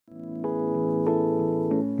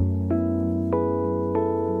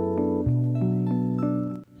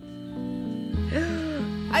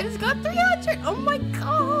picture. Oh my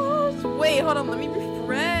gosh. Wait, hold on. Let me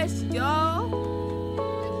refresh, y'all.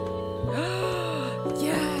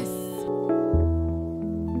 Yes.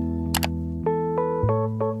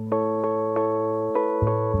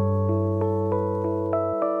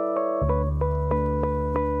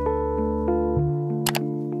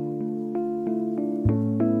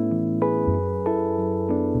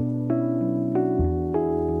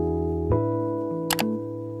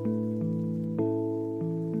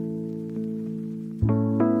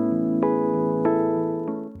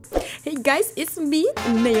 Hey guys, it's me,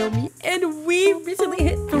 Naomi, and we recently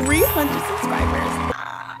hit 300 subscribers.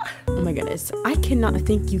 Oh my goodness, I cannot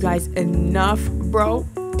thank you guys enough, bro.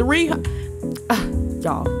 300,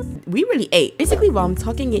 y'all, we really ate. Basically, while I'm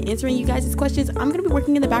talking and answering you guys' questions, I'm gonna be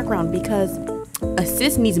working in the background because a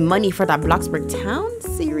sis needs money for that Bloxburg Town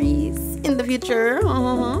series in the future.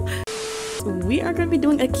 We are gonna be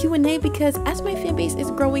doing a Q&A because as my fan base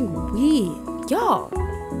is growing, me,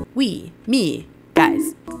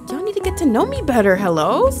 guys, y'all need to get to know me better.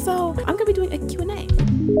 Hello. So I'm gonna be doing a Q&A.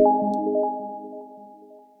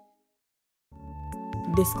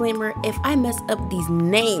 Disclaimer, if I mess up these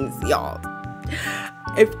names, y'all,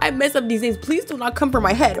 please do not come for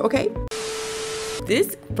my head, okay?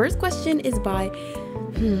 This first question is by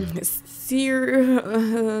Sir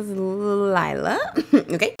Lila.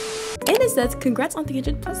 Okay. And it says, congrats on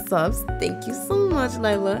 300 plus subs. Thank you so much,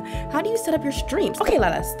 Lila. How do you set up your streams? Okay,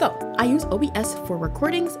 Lila, so I use OBS for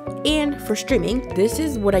recordings and for streaming. This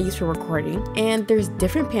is what I use for recording. And there's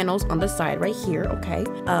different panels on the side right here, okay?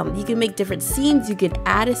 You can make different scenes. You can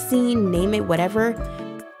add a scene, name it, whatever.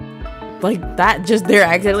 Like that just there,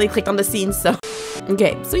 I accidentally clicked on the scene, so.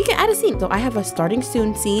 Okay, so you can add a scene. So I have a starting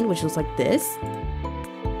soon scene, which looks like this.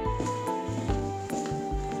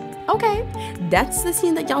 Okay, that's the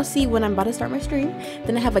scene that y'all see when I'm about to start my stream.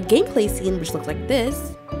 Then I have a gameplay scene which looks like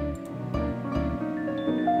this.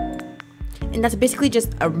 And that's basically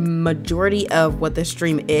just a majority of what the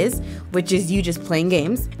stream is, which is you just playing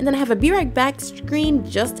games. And then I have a be right back screen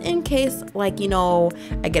just in case, like, you know,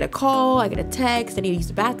 I get a call, I get a text, I need to use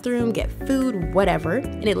the bathroom, get food, whatever.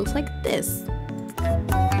 And it looks like this.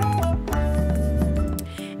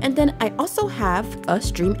 And then I also have a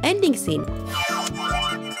stream ending scene.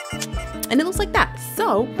 And it looks like that.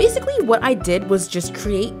 So basically what I did was just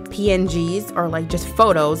create PNGs or like just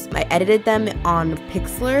photos. I edited them on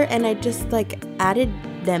Pixlr and I just like added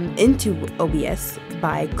them into OBS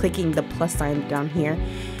by clicking the plus sign down here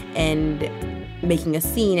and making a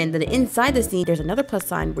scene. And then inside the scene, there's another plus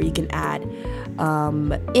sign where you can add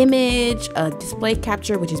image, a display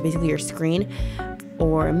capture, which is basically your screen,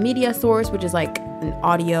 or a media source, which is like an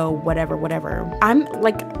audio, whatever. I'm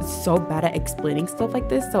like so bad at explaining stuff like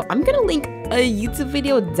this, so I'm gonna link a YouTube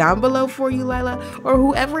video down below for you, Lila, or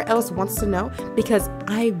whoever else wants to know, because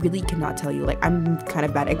I really cannot tell you. Like, I'm kind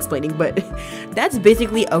of bad at explaining, but that's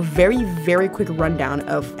basically a very quick rundown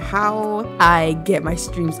of how I get my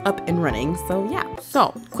streams up and running. So yeah.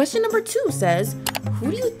 So question number 2 says, who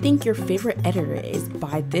do you think your favorite editor is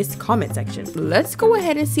by this comment section? Let's go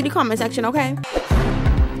ahead and see the comment section, okay?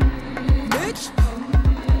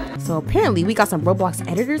 So apparently we got some Roblox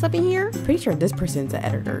editors up in here. Pretty sure this person's an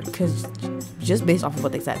editor because just based off of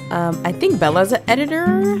what they said. I think Bella's an editor.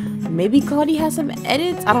 Maybe Claudia has some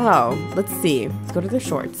edits. I don't know. Let's see. Let's go to the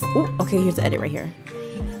shorts. Oh, okay, here's the edit right here.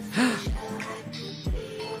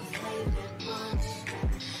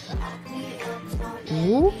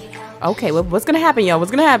 Ooh. Okay, what's gonna happen, y'all?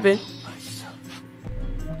 What's gonna happen?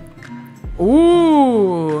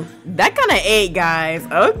 Ooh, that kind of ate, guys.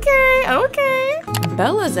 Okay.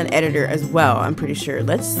 Bella's an editor as well, I'm pretty sure.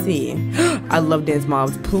 Let's see. I love Dance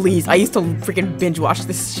Mobs, please. I used to freaking binge watch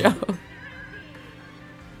this show.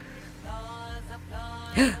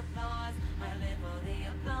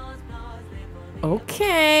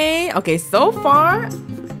 Okay, so far,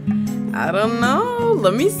 I don't know.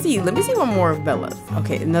 Let me see one more of Bella's.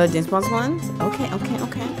 Okay, another Dance Mobs one. Okay.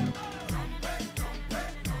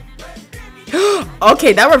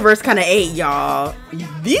 Okay, that reverse kind of ate, y'all.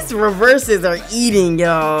 These reverses are eating,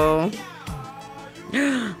 y'all.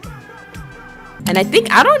 And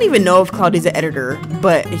I don't even know if Claudia's an editor,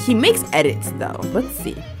 but he makes edits though. Let's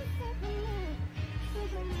see.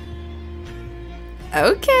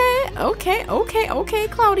 Okay,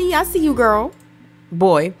 Claudia, I see you, girl.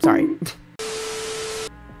 Boy, sorry.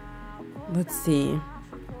 Let's see.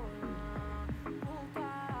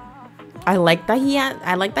 I like that he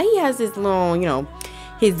has his little, you know,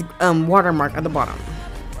 his watermark at the bottom.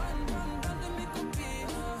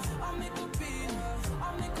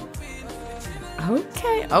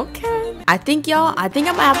 Okay. I think I'm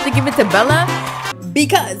gonna have to give it to Bella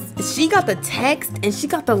because she got the text and she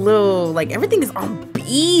got the little, like, everything is on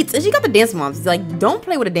beats, and she got the dance moms. Like, don't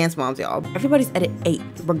play with the dance moms, y'all. Everybody's edit 8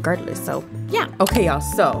 regardless, so yeah. Okay, y'all,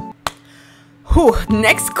 so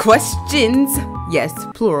next questions, yes,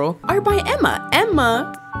 plural, are by Emma.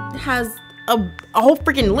 Emma has a whole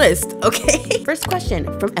freaking list, okay? First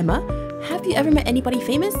question from Emma: have you ever met anybody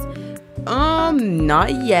famous?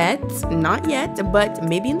 Not yet, but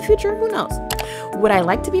maybe in the future, who knows? Would I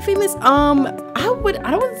like to be famous? I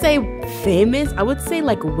don't say famous, I would say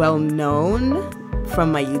like well known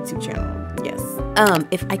from my YouTube channel. Yes.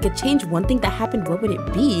 If I could change one thing that happened, what would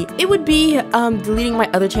it be? It would be deleting my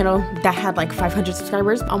other channel that had like 500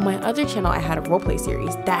 subscribers. On my other channel, I had a roleplay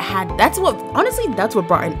series that's what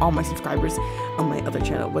brought in all my subscribers on my other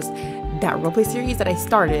channel, was that roleplay series that I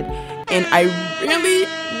started. And I really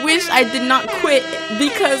wish I did not quit,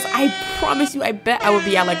 because I promise you, I bet I would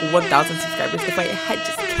be at like 1,000 subscribers if I had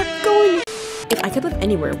just kept going. If I could live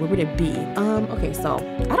anywhere, where would it be? Okay, so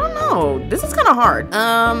I don't know. This is kind of hard.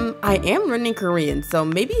 I am learning Korean, so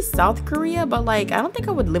maybe South Korea, but like I don't think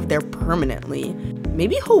I would live there permanently.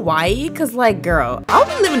 Maybe Hawaii, cause like, girl, I'll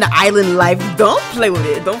be living the island life. Don't play with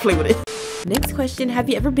it. Don't play with it. Next question: have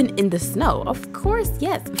you ever been in the snow? Of course,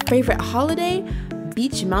 yes. Favorite holiday?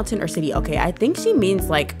 Beach, mountain, or city? Okay, I think she means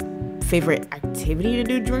like favorite activity to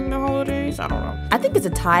do during the holidays. I don't know. I think it's a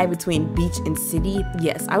tie between beach and city.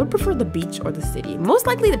 Yes, I would prefer the beach or the city. Most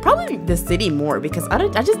likely, probably the city more, because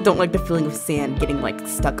I just don't like the feeling of sand getting like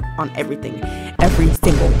stuck on everything, every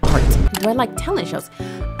single part. Do I like talent shows?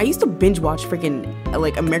 I used to binge watch freaking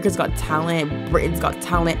like America's Got Talent, Britain's Got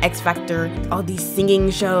Talent, X Factor, all these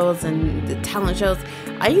singing shows and the talent shows.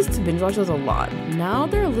 I used to binge watch those a lot. Now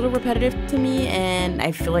they're a little repetitive to me, and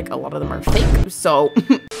I feel like a lot of them are fake. So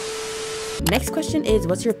next question is,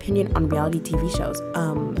 what's your opinion on reality TV shows?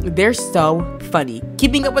 They're so funny.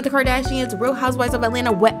 Keeping Up with the Kardashians, Real Housewives of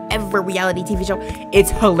Atlanta, whatever reality TV show, it's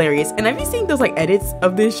hilarious. And I've been seeing those like edits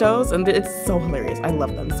of these shows, and it's so hilarious. I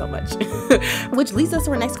love them so much. Which leads us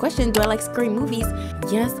to our next question: do I like scary movies?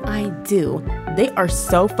 Yes, I do. They are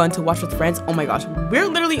so fun to watch with friends. Oh my gosh, we're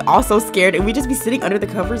literally all so scared, and we just be sitting under the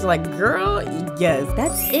covers like, girl, yes.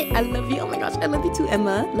 That's it. I love you. Oh my gosh, I love you too,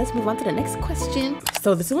 Emma. Let's move on to the next question.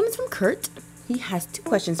 So this one is from Kurt. He has 2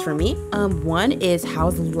 questions for me. One is,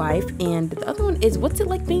 how's life? And the other one is, what's it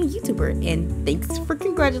like being a YouTuber? And thanks for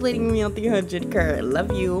congratulating me on 300, Kurt. I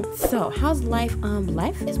love you. So how's life?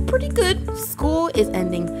 Life is pretty good. School is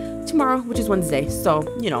ending tomorrow, which is Wednesday. So,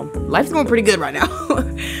 you know, life's going pretty good right now.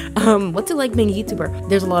 What's it like being a YouTuber?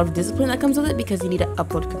 There's a lot of discipline that comes with it, because you need to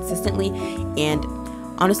upload consistently, and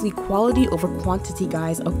honestly, quality over quantity,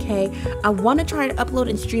 guys, okay? I want to try to upload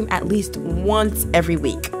and stream at least once every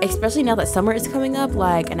week, especially now that summer is coming up,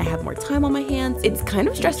 like, and I have more time on my hands. It's kind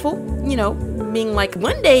of stressful, you know, being like,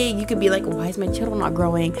 one day you could be like, why is my channel not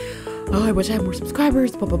growing? Oh, I wish I had more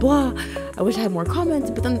subscribers, blah, blah, blah. I wish I had more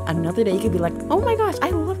comments. But then another day you could be like, oh my gosh, I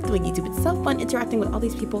love doing YouTube. It's so fun interacting with all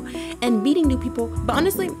these people and meeting new people. But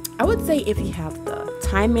honestly, I would say if you have the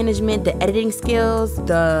time management, the editing skills,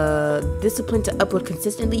 the discipline to upload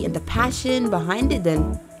consistently, and the passion behind it,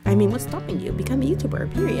 then, I mean, what's stopping you? Become a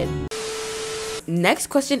YouTuber, period. Next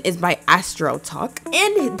question is by Astro Talk,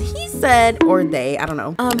 and he said, or they, I don't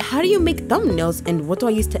know, how do you make thumbnails, and what do I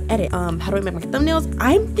use to edit? How do I make my thumbnails?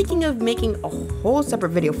 I'm thinking of making a whole separate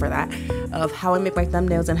video for that, of how I make my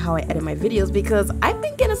thumbnails and how I edit my videos, because I've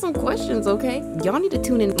been getting some questions, okay? Y'all need to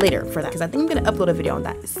tune in later for that, because I think I'm gonna upload a video on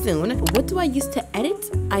that soon. What do I use to edit?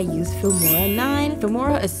 I use Filmora 9.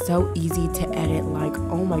 Filmora is so easy to edit, like,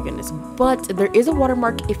 oh my goodness. But there is a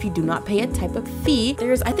watermark if you do not pay a type of fee.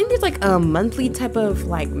 I think there's like a monthly type of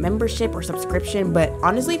like membership or subscription, but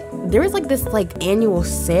honestly, there is like this like annual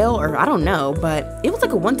sale, or I don't know, but it was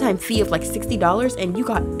like a one-time fee of like $60, and you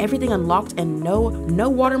got everything unlocked and no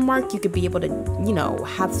watermark. You could be able to, you know,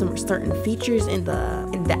 have some certain features in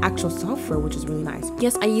the actual software, which is really nice.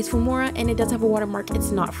 Yes, I use Filmora, and it does have a watermark.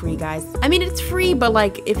 It's not free, guys. I mean, it's free, but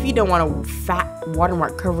like if you don't want a fat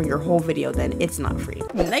watermark cover your whole video, then it's not free.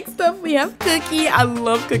 Next up, we have Cookie. I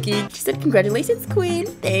love Cookie. She said, congratulations, queen.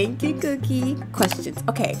 Thank you, Cookie. Questions.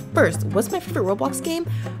 Okay, first, what's my favorite Roblox game?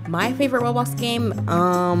 My favorite Roblox game,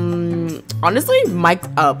 honestly, Mic'd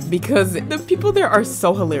Up, because the people there are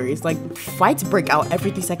so hilarious. Like, fights break out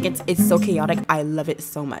every 3 seconds. It's so chaotic. I love it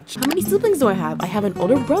so much. How many siblings do I have? I have an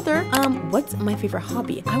older brother. What's my favorite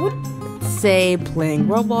hobby? I would say playing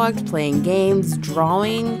Roblox, playing games,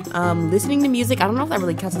 drawing, listening to music. I don't know if that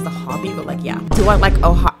really counts as a hobby, but like, yeah. Do I like,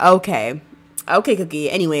 okay, Cookie.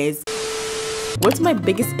 Anyways, what's my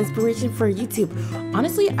biggest inspiration for YouTube?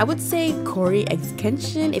 Honestly, I would say Corey X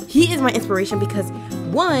Kenshin. He is my inspiration because,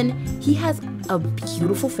 one, he has a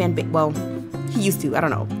beautiful fan base. Well, He used to, I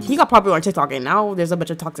don't know. He got popular on TikTok and now there's a bunch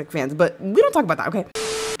of toxic fans, but we don't talk about that, okay?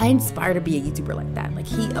 I aspire to be a YouTuber like that. Like,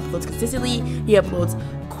 he uploads consistently, he uploads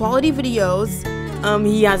quality videos.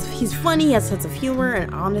 He's funny, he has a sense of humor,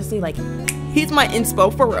 and honestly, like, he's my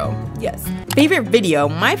inspo for real. Yes. Favorite video.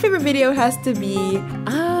 My favorite video has to be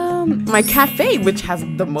my cafe, which has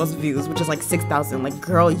the most views, which is like 6,000. Like,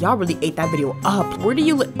 girl, y'all really ate that video up. Where do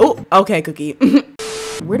you live? Oh, okay, Cookie.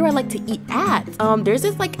 Where do I like to eat at? There's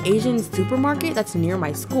this like Asian supermarket that's near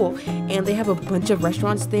my school, and they have a bunch of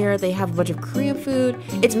restaurants there. They have a bunch of Korean food.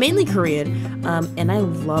 It's mainly Korean, and I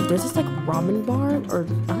love, there's this like ramen bar, or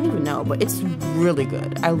I don't even know, but it's really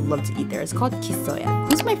good. I love to eat there. It's called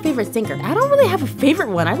Kisoya. Who's my favorite singer? I don't really have a favorite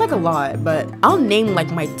one. I like a lot, but I'll name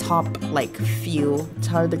like my top like few.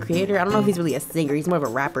 Tyler, the Creator. I don't know if he's really a singer. He's more of a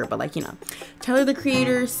rapper, but like, you know, Tyler, the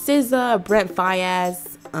Creator, SZA, Brent Faiyaz.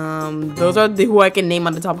 Those are who I can name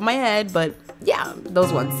on the top of my head, but yeah,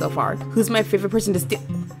 those ones so far. Who's my favorite person to steal?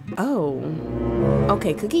 Oh,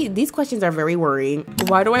 okay, Cookie, these questions are very worrying.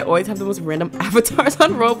 Why do I always have the most random avatars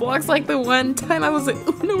on Roblox? Like the one time I was an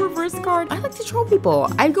Uno reverse card. I like to troll people.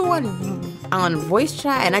 I go on voice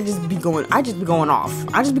chat and I just be going off.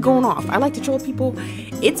 I like to troll people.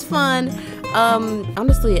 It's fun.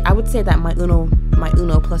 Honestly, I would say that my Uno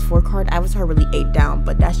 +4 card avatar really ate down,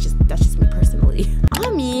 but that's just me personally.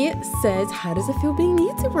 Ami says, how does it feel being a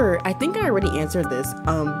YouTuber? I think I already answered this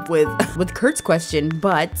with Kurt's question,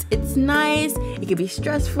 but it's nice. It can be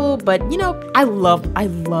stressful, but you know, I love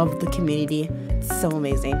the community. It's so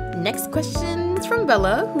amazing. Next question is from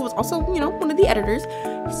Bella, who was also, you know, one of the editors.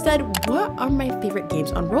 She said, what are my favorite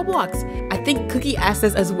games on Roblox? I think Cookie asked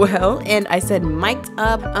this as well, and I said Mic'd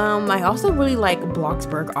Up. I also really like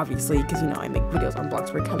Bloxburg, obviously, because you know I make videos on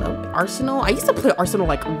Bloxburg. Hello. Arsenal. I used to play Arsenal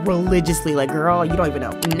like religiously, like girl, you don't even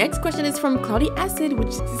know. Next question is from Cloudy Acid,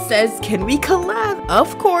 which says, can we collab?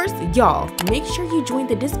 Of course, y'all. Make sure you join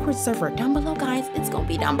the Discord server down below, guys. It's gonna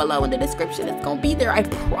be down below in the description. It's gonna be there. I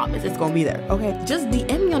promise it's gonna be there. Okay, just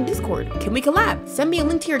DM me on Discord. Can we collab? Send me a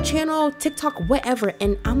link to your channel, TikTok, whatever,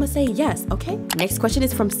 and I'ma say yes. Okay. Next question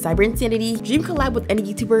is from Cyber Insanity. Dream collab with any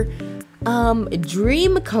YouTuber?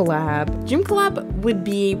 Dream collab would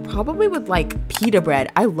be probably with like Pita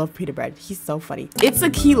Bread. I love Pita Bread. He's so funny. It's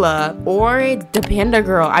Aquila or the Panda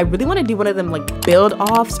Girl. I really want to do one of them like build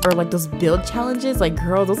offs or like those build challenges. Like,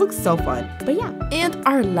 girl, those look so fun. But yeah. And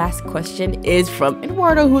our last question is from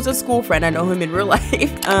Eduardo, who's a school friend. I know him in real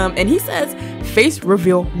life. And he says, face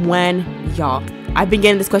reveal when, y'all. I've been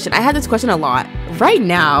getting this question. I had this question a lot. Right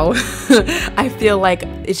now, I feel like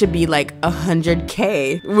it should be like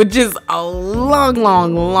 100K, which is a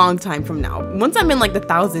long time from now. Once I'm in like the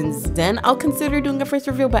thousands, then I'll consider doing a first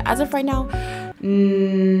reveal. But as of right now,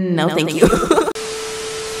 no thank you.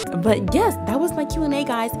 But yes, that was my Q&A,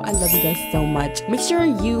 guys. I love you guys so much. Make sure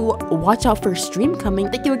you watch out for stream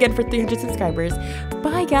coming. Thank you again for 300 subscribers.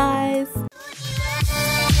 Bye, guys.